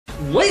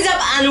What is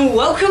up, and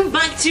welcome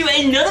back to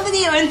another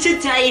video, and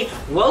today,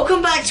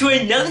 welcome back to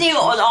another video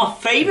on our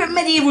favourite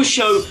medieval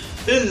show,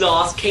 The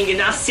Last Kingdom.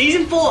 Now,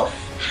 Season 4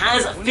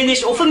 has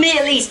finished, or for me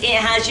at least, it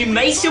has. You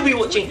may still be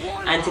watching,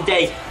 and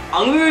today,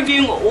 I'm going to be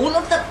reviewing all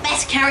of the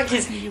best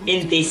characters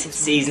in this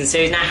season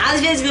series. Now, how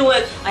this video is going to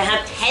work, I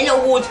have 10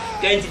 awards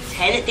going to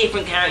 10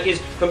 different characters,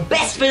 from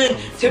best villain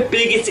to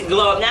biggest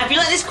glow up. Now, if you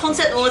like this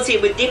concept and want to see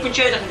it with different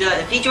shows, I can do that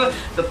in the future,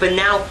 but for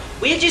now,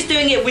 we're just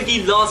doing it with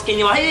The Last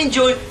Kingdom. I hope you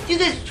enjoy. Do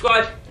guys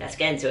subscribe. Let's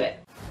get into it.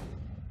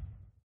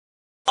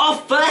 Our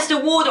first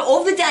award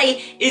of the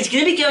day is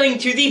going to be going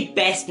to the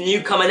best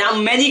newcomer.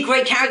 Now, many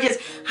great characters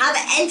have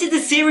entered the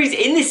series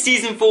in this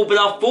Season 4, but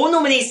our 4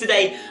 nominees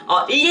today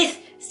are Eadith,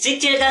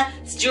 sigtryggr,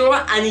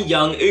 stiorra, and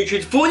young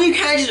uhtred. 4 new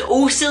characters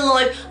all still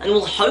alive and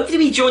will hopefully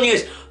be joining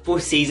us for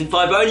Season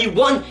 5. But only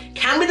one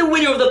can be the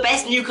winner of the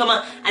best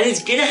newcomer, and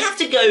it's going to have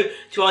to go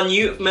to our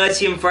new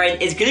Mercian friend.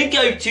 It's going to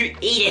go to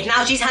Eadith.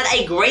 Now, she's had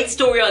a great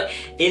story arc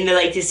in the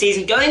latest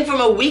season, going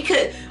from a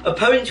weaker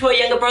opponent to her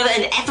younger brother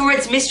and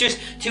aethelred's mistress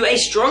to a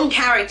strong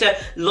character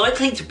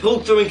likely to pull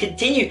through and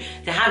continue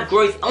to have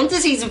growth onto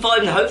Season 5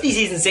 and hopefully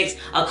Season 6.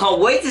 I can't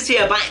wait to see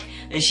her back,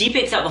 and she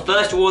picks up the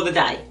first award of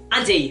the day.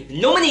 And the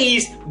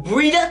nominees,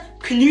 Breeder,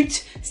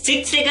 Cnut,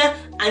 sigtryggr,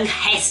 and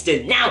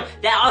Heston. Now,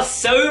 there are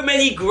so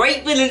many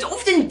great villains,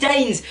 often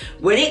Danes,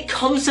 when it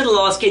comes to The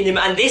Last Kingdom,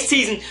 and this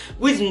season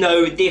was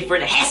no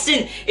different.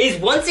 Heston is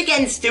once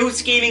again still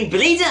scheming.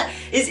 Breeder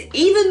is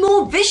even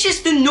more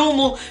vicious than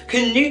normal.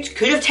 Cnut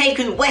could have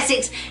taken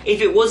Wessex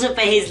if it wasn't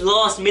for his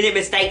last minute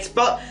mistakes,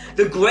 but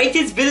the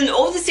greatest villain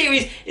of the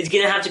series is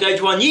going to have to go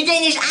to our new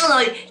Danish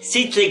ally,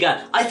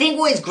 sigtryggr. I think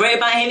what is great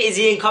about him is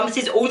he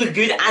encompasses all the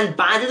good and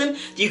bad of them.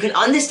 You can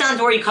understand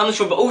where he comes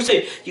from, but also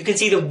you can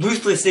see the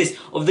ruthlessness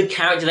of the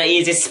character that he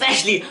is,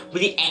 especially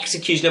with the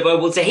execution of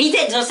Eadwulf. So he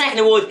takes our second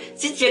award.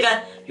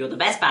 sigtryggr, you're the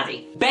best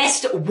baddie.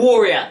 Best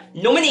warrior.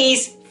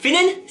 Nominees,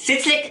 finan,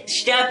 sihtric,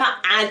 steapa,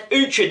 and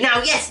uhtred.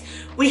 Now, yes,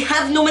 we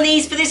have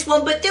nominees for this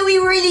one, but do we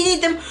really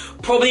need them?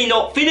 Probably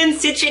not. Finan,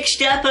 sihtric,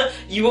 steapa,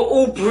 you are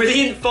all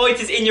brilliant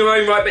fighters in your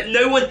own right, but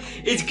no one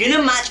is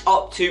gonna match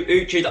up to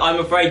uhtred, I'm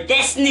afraid.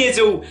 Destiny is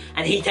all,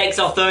 and he takes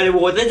our third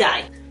award of the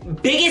day.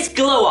 Biggest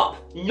glow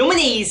up.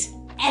 Nominees,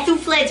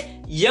 aethelred,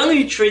 young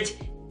uhtred,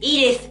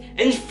 eadith,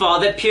 and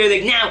Father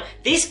Purelig. Now,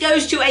 this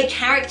goes to a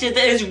character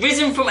that has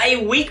risen from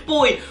a weak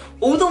boy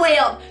all the way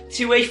up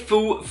to a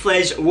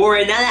full-fledged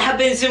warrior. Now, there have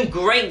been some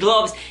great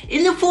gloves.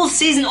 In the 4th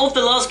season of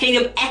The Last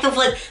Kingdom,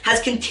 aethelred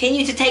has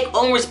continued to take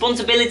on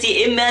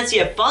responsibility in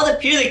Mercia. Father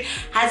Purelig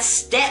has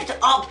stepped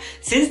up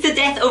since the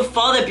death of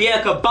Father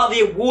Bjerke, but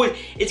the award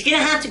is going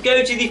to have to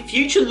go to the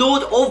future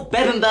Lord of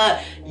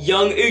Bebbanburg,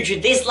 young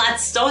uhtred. This lad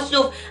started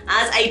off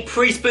as a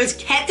priest, but has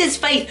kept his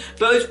faith,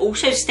 but has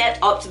also stepped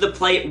up to the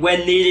plate when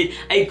needed.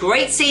 A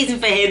great season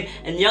for him,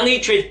 and young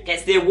uhtred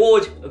gets the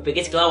award of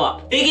biggest glow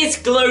up.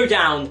 Biggest glow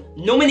down.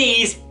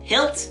 Nominees,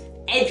 Hilt,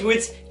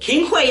 Edwards,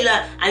 King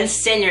Whaler, and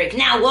Sihtric.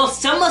 Now, while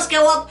some must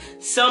go up,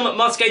 some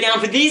must go down.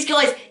 For these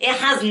guys, it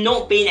has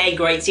not been a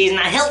great season.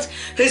 Now, Hilt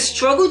has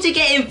struggled to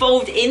get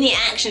involved in the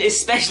action,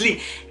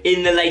 especially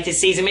in the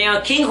latest season.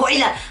 Meanwhile, King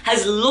Whaler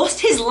has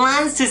lost his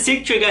lands to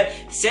sigtryggr.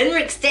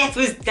 Sihtric's death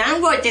was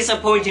downright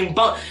disappointing,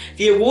 but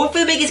the award for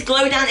the biggest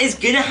glow down is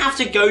gonna have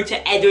to go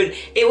to Edward.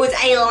 It was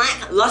a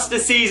lackluster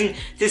season,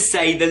 to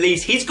say the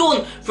least. He's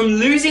gone from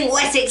losing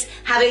Wessex,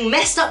 having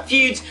messed up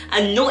feuds,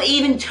 and not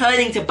even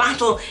turning to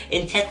battle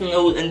in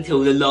Tettenhall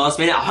until the last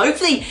minute.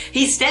 Hopefully,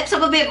 he steps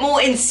up a bit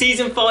more in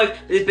Season 5.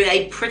 It's been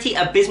a pretty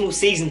abysmal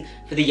season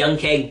for the young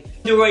king.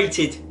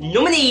 Underrated.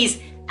 Nominees,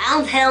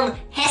 Aldhelm,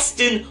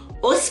 Heston,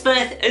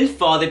 Osberth, and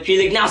Father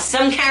Purelig. Now,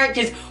 some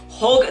characters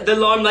hog the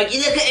limelight. You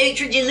look at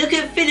uhtred, you look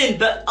at finan,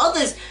 but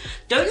others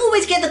don't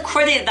always get the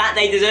credit that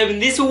they deserve,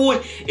 and this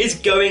award is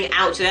going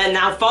out to them.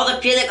 Now, Father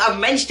Purelig, I've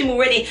mentioned him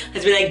already,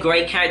 has been a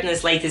great character in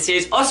this latest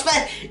series.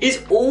 Osberth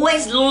is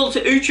always loyal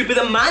to uhtred, but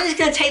the man who's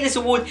going to take this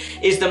award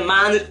is the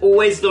man that's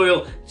always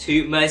loyal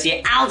to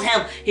Mercia.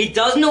 Aldhelm, he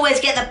doesn't always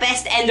get the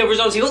best end of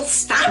results. He got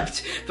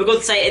stabbed, for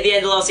God's sake, at the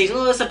end of last season.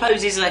 Well, I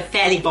suppose this is a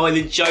fairly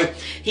violent show.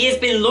 He has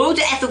been loyal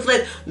to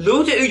aethelred,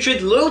 loyal to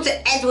uhtred, loyal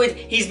to Edward.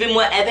 He's been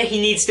wherever he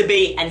needs to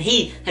be, and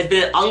he has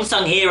been an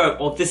unsung hero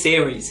of the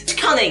series.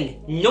 Cunning.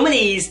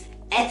 Nominees,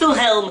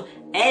 Aethelhelm,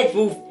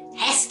 Eardwulf,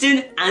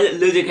 Heston, and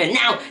Ludica.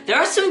 Now, there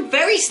are some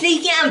very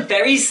sneaky and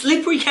very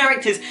slippery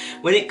characters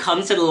when it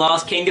comes to The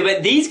Last Kingdom,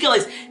 but these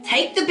guys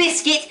take the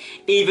biscuit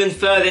even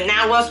further.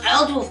 Now, whilst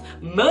Eardwulf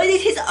murdered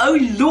his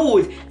own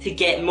lord to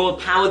get more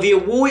power, the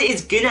award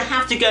is gonna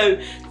have to go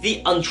to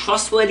the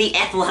untrustworthy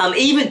Aethelhelm.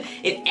 Even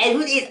if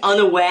Edward is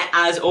unaware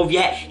as of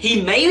yet,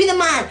 he may be the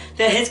man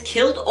that has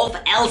killed off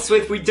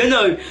Elswith, we don't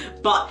know,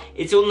 but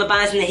it's all in the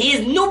balance, and he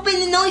has not been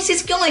the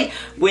nicest guy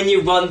when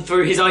you run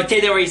through his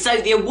itinerary. So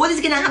the award is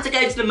gonna have to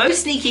go to the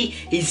most sneaky.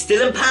 He's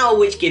still in power,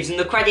 which gives him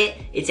the credit.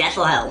 It's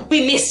Aethelhelm.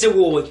 We missed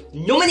award.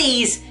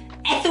 Nominees,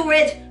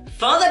 aethelred,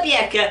 Father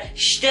Bjerke,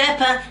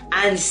 Steapa,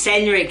 and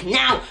Sihtric.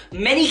 Now,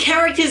 many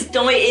characters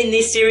die in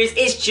this series,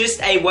 it's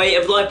just a way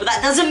of life, but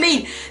that doesn't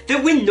mean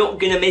that we're not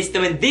gonna miss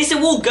them, and this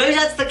award goes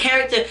out to the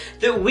character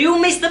that we will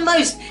miss the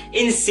most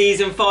in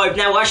Season 5.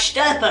 Now, our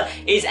Steapa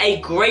is a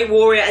great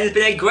warrior and has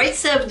been a great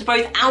servant to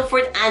both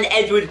Aethelred and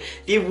Edward.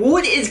 The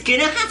award is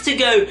gonna have to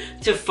go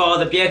to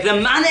Father Bjerke, the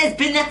man that has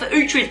been there for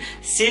uhtred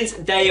since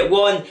day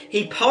one.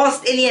 He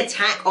passed in the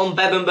attack on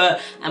Bebbanburg,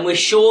 and we're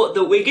sure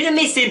that we're gonna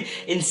miss him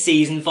in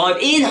Season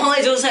 5. Ian High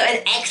is also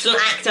an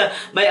excellent actor,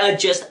 may I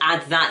just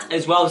add that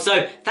as well.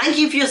 So, thank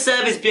you for your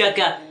service,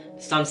 Bjerke.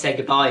 It's time to say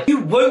goodbye.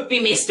 You won't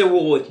be missed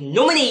award.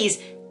 Nominees: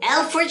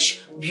 Aethelred,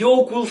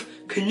 eardwulf,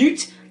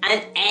 cnut,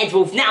 and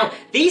eardwulf. Now,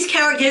 these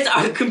characters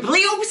are the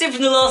complete opposite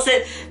from the last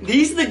set.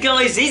 These are the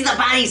guys, these are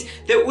the baddies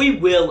that we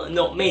will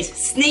not miss.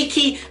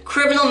 Sneaky,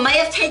 criminal, may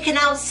have taken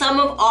out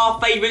some of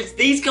our favourites.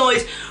 These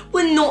guys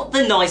were not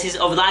the nicest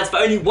of lads,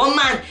 but only one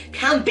man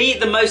can be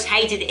the most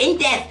hated in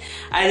death,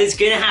 and it's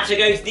gonna have to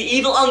go to the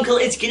evil uncle.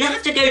 It's gonna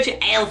have to go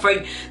to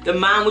Aethelred. The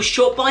man was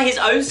shot by his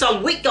own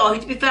son, Witgar,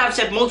 who, to be fair, I've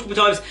said multiple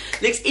times,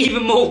 looks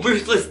even more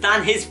ruthless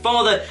than his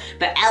father.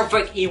 But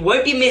Aethelred, he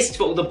won't be missed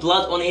for all the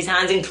blood on his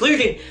hands,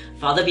 including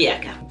Father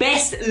Bjerke.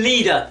 Best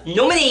Leader.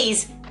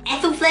 Nominees: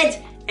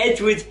 Aethelred,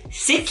 Edward,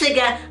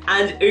 sigtryggr,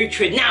 and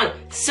uhtred. Now,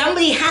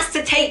 somebody has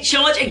to take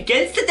charge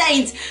against the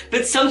Danes,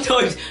 but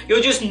sometimes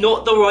you're just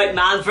not the right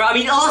man for it. I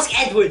mean, ask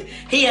Edward.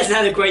 He hasn't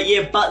had a great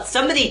year, but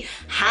somebody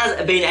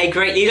has been a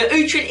great leader.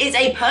 Uhtred is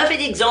a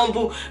perfect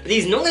example, but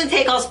he's not going to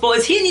take our spot,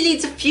 as he only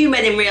leads a few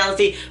men in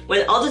reality,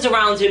 when others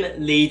around him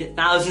lead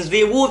thousands.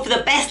 The award for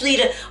the best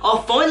leader,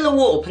 our final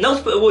award, or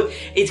penultimate award,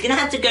 is going to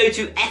have to go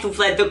to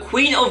Aethelred. The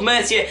Queen of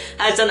Mercia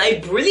has done a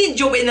brilliant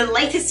job in the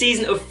latest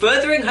season of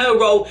furthering her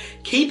role,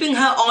 keeping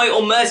her eye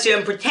on Mercia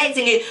and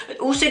protecting it, and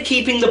also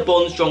keeping the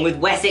bond strong with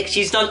Wessex.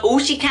 She's done all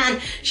she can.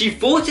 She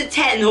fought at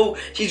Tettenhall.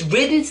 She's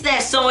ridden to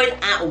their side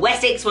at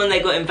Wessex when they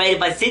got invaded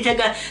by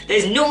sigtryggr.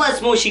 There's not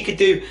much more she could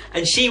do,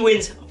 and she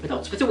wins our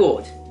penultimate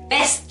award.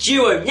 Best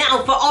Duo.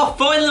 Now, for our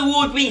final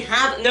award, we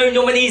have no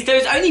nominees. There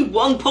is only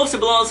one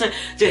possible answer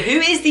to who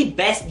is the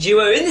best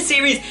duo in the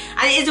series,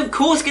 and it is, of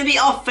course, going to be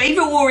our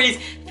favourite warriors,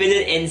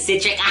 Finan and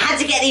Sihtric. I had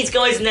to get these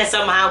guys in there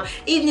somehow,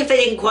 even if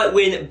they didn't quite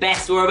win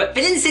Best Warrior, but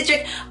Finan and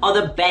Sihtric are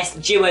the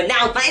best duo.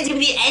 Now, that is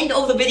going to be the end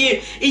of the video.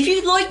 If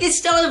you like this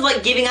style of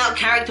like giving out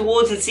character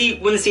awards and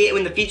want to see it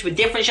in the future with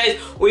different shows,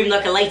 or even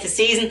like a later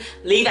season,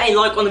 leave a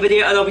like on the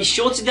video and I'll be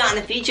sure to do that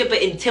in the future.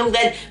 But until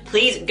then,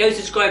 please go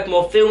subscribe for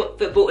more film,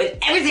 football, and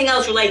everything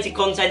else related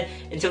content.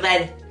 Until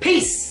then,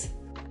 peace!